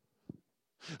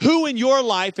 Who in your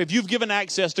life have you given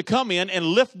access to come in and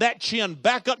lift that chin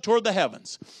back up toward the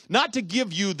heavens? Not to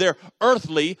give you their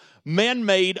earthly,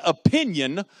 man-made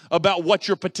opinion about what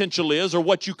your potential is or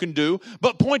what you can do,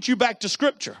 but point you back to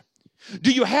Scripture.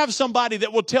 Do you have somebody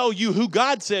that will tell you who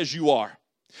God says you are?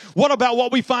 What about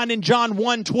what we find in John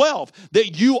 1:12,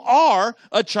 that you are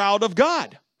a child of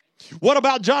God? What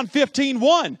about John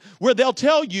 15:1, where they'll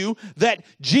tell you that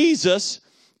Jesus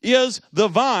is the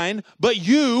vine, but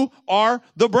you are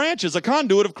the branches, a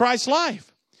conduit of Christ's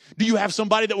life? Do you have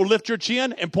somebody that will lift your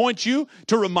chin and point you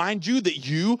to remind you that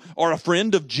you are a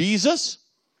friend of Jesus?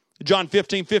 John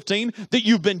 15:15, that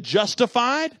you've been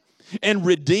justified and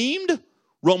redeemed?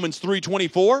 Romans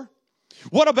 3:24.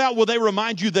 What about will they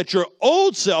remind you that your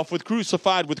old self was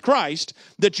crucified with Christ,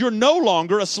 that you're no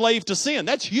longer a slave to sin?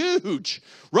 That's huge.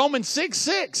 Romans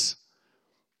 6:6.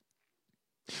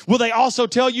 Will they also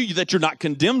tell you that you're not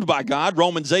condemned by God?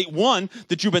 Romans 8:1,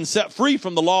 that you've been set free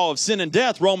from the law of sin and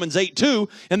death. Romans 8:2,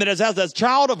 and that as a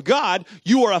child of God,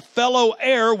 you are a fellow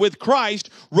heir with Christ.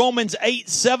 Romans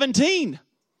 8:17.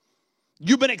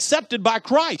 You've been accepted by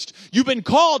Christ. You've been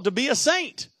called to be a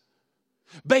saint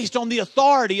based on the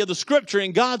authority of the Scripture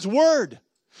and God's Word.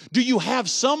 Do you have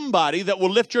somebody that will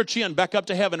lift your chin back up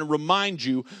to heaven and remind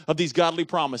you of these godly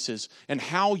promises and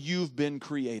how you've been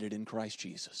created in Christ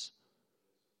Jesus?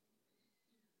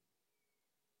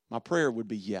 My prayer would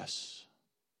be yes.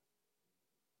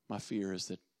 My fear is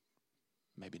that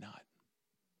maybe not.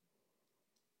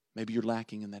 Maybe you're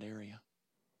lacking in that area.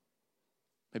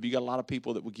 Maybe you got a lot of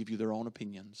people that will give you their own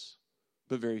opinions,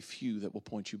 but very few that will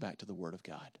point you back to the Word of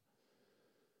God.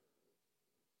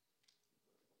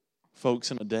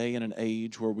 Folks, in a day and an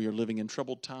age where we are living in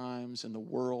troubled times and the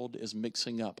world is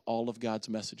mixing up all of God's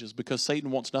messages because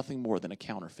Satan wants nothing more than a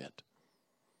counterfeit.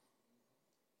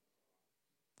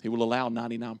 He will allow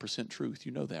 99% truth.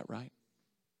 You know that, right?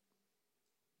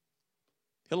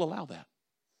 He'll allow that.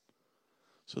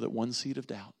 So that one seed of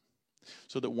doubt,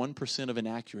 so that 1% of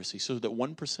inaccuracy, so that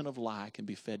 1% of lie can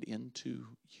be fed into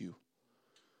you.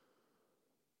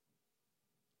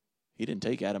 He didn't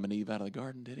take Adam and Eve out of the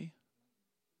garden, did he?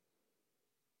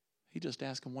 He just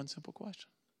asked them one simple question.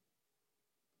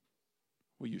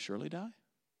 Will you surely die?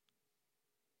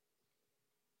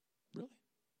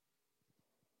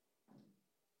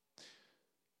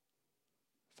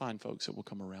 Find folks that will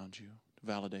come around you to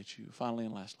validate you. Finally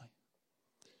and lastly,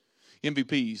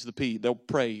 MVPs, the P, they'll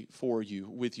pray for you,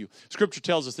 with you. Scripture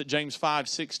tells us that James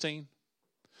 5:16,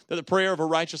 that the prayer of a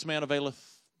righteous man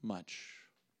availeth much.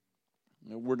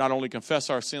 We're not only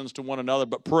confess our sins to one another,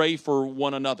 but pray for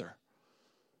one another.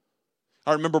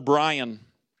 I remember Brian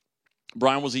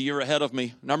was a year ahead of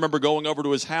me, and I remember going over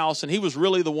to his house, and he was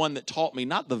really the one that taught me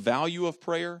not the value of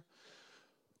prayer,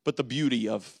 but the beauty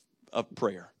of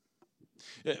prayer.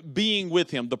 Being with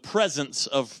him, the presence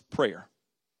of prayer.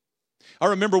 I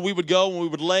remember we would go and we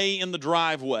would lay in the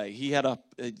driveway. He had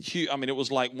it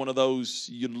was like one of those,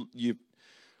 you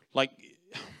like,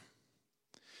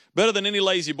 better than any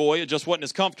lazy boy. It just wasn't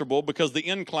as comfortable because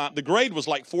the grade was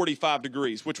like 45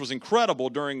 degrees, which was incredible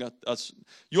during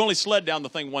you only sled down the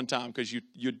thing one time because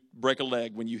you'd break a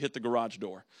leg when you hit the garage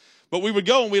door. But we would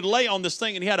go and we'd lay on this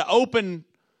thing, and he had an open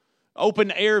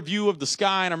air view of the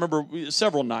sky. And I remember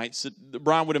several nights that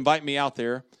Brian would invite me out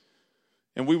there,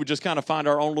 and we would just kind of find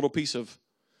our own little piece of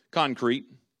concrete.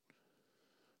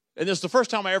 And this is the first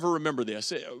time I ever remember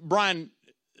this. Brian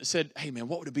said, "Hey, man,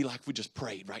 what would it be like if we just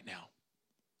prayed right now?"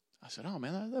 I said, "Oh,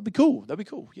 man, that'd be cool. That'd be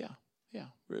cool. Yeah.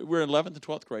 We're in 11th and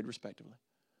 12th grade, respectively."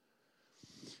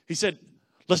 He said,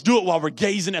 "Let's do it while we're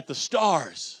gazing at the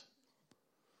stars."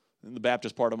 And the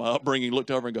Baptist part of my upbringing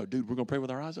looked over and go, "Dude, we're going to pray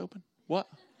with our eyes open?" "What?"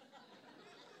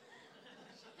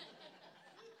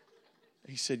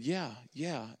 He said, yeah.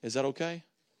 Is that okay?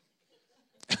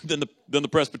 Then the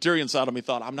Presbyterian side of me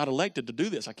thought, I'm not elected to do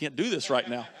this. I can't do this right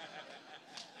now.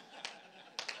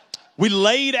 We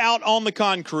laid out on the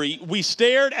concrete, we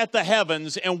stared at the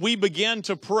heavens, and we began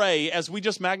to pray as we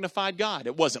just magnified God.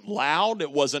 It wasn't loud,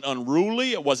 it wasn't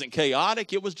unruly, it wasn't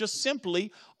chaotic. It was just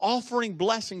simply offering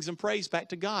blessings and praise back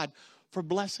to God for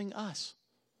blessing us.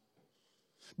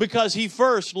 Because He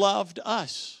first loved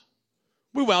us.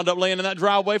 We wound up laying in that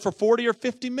driveway for 40 or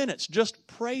 50 minutes just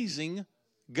praising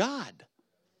God.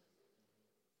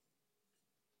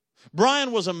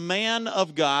 Brian was a man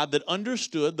of God that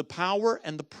understood the power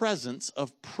and the presence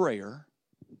of prayer,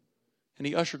 and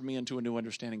he ushered me into a new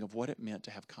understanding of what it meant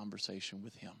to have conversation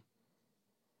with Him.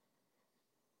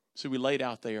 So we laid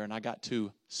out there, and I got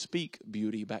to speak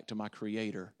beauty back to my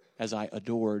Creator as I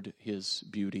adored His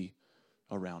beauty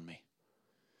around me.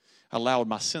 I allowed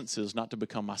my senses not to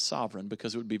become my sovereign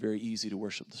because it would be very easy to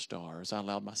worship the stars. I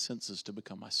allowed my senses to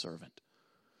become my servant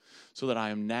so that I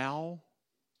am now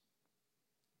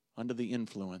under the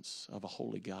influence of a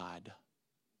holy God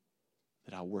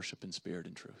that I worship in spirit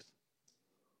and truth.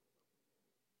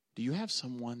 Do you have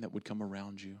someone that would come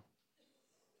around you,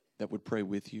 that would pray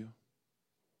with you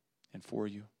and for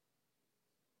you,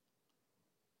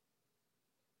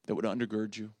 that would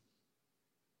undergird you,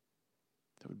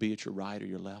 that would be at your right or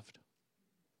your left?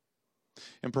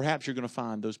 And perhaps you're going to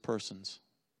find those persons,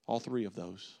 all three of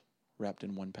those, wrapped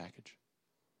in one package.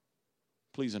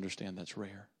 Please understand that's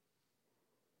rare.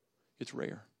 It's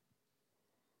rare.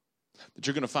 That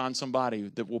you're going to find somebody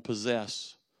that will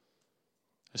possess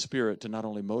a spirit to not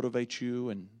only motivate you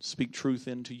and speak truth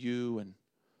into you and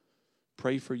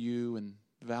pray for you and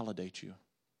validate you,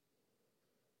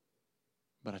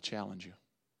 but I challenge you.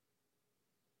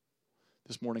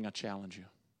 This morning I challenge you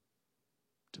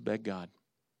to beg God,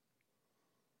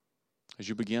 as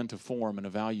you begin to form and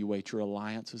evaluate your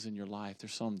alliances in your life,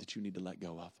 there's some that you need to let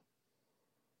go of.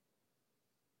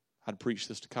 I'd preach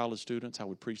this to college students. I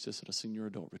would preach this at a senior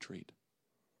adult retreat.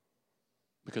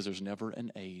 Because there's never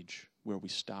an age where we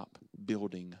stop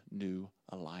building new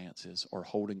alliances or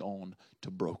holding on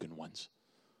to broken ones.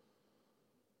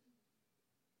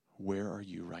 Where are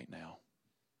you right now?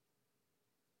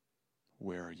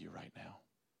 Where are you right now?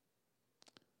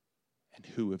 And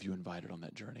who have you invited on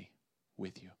that journey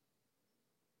with you?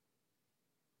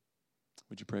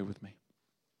 Would you pray with me?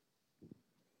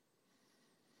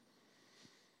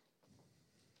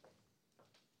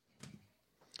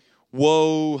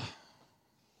 Woe,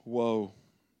 woe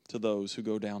to those who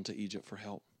go down to Egypt for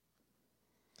help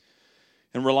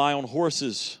and rely on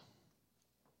horses.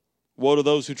 Woe to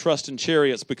those who trust in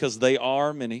chariots because they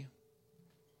are many,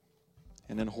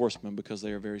 and in horsemen because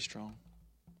they are very strong.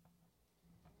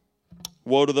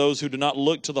 Woe to those who do not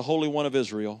look to the Holy One of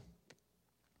Israel,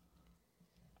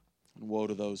 and woe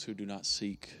to those who do not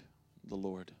seek the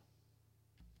Lord.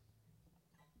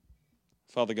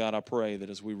 Father God, I pray that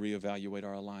as we reevaluate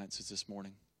our alliances this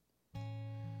morning,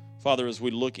 Father, as we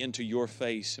look into your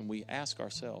face and we ask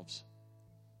ourselves,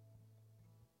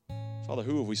 Father,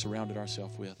 who have we surrounded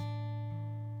ourselves with?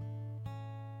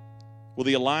 Will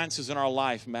the alliances in our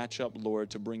life match up, Lord,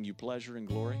 to bring you pleasure and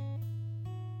glory?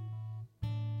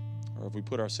 Or have we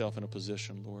put ourselves in a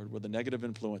position, Lord, where the negative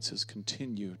influences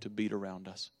continue to beat around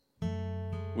us?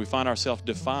 We find ourselves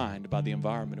defined by the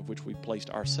environment of which we've placed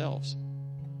ourselves.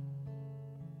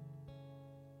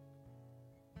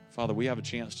 Father, we have a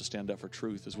chance to stand up for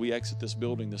truth. As we exit this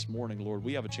building this morning, Lord,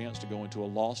 we have a chance to go into a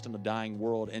lost and a dying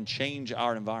world and change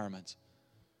our environments.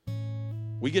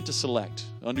 We get to select.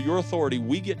 Under your authority,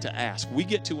 we get to ask. We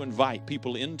get to invite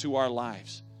people into our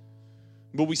lives.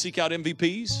 Will we seek out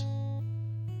MVPs?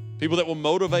 People that will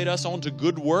motivate us on to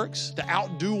good works, to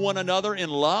outdo one another in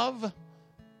love? As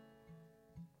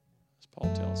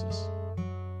Paul tells us.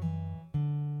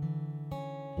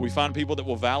 We find people that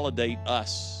will validate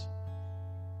us.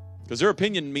 Because their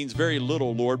opinion means very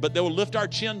little, Lord, but they will lift our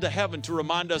chin to heaven to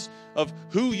remind us of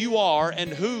who you are and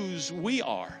whose we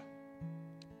are.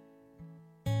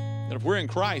 That if we're in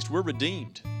Christ, we're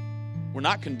redeemed. We're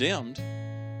not condemned.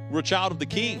 We're a child of the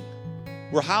King.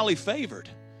 We're highly favored.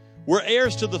 We're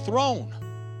heirs to the throne.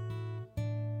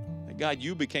 And God,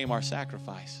 you became our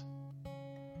sacrifice.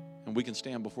 And we can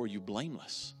stand before you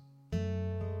blameless.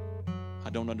 I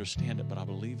don't understand it, but I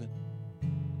believe it.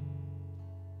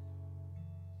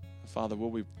 Father,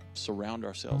 will we surround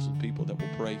ourselves with people that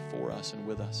will pray for us and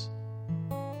with us?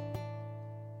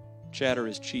 Chatter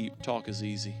is cheap. Talk is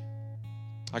easy.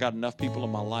 I got enough people in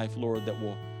my life, Lord, that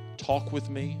will talk with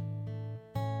me.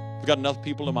 I've got enough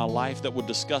people in my life that would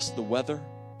discuss the weather.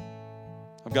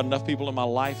 I've got enough people in my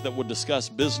life that would discuss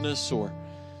business or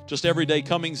just everyday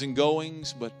comings and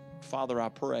goings. But Father, I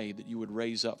pray that you would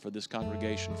raise up for this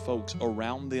congregation folks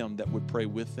around them that would pray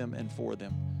with them and for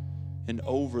them and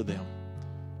over them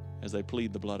as they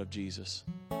plead the blood of Jesus.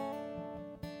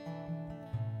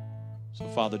 So,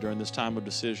 Father, during this time of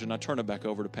decision, I turn it back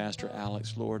over to Pastor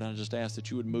Alex, Lord, and I just ask that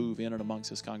you would move in and amongst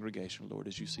this congregation, Lord,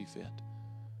 as you see fit.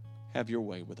 Have your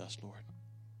way with us, Lord.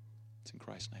 It's in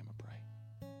Christ's name I pray.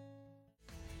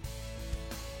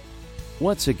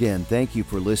 Once again, thank you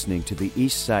for listening to the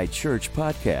Eastside Church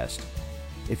podcast.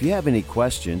 If you have any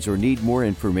questions or need more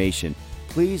information,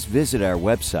 please visit our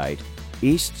website,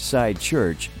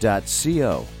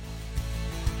 eastsidechurch.co.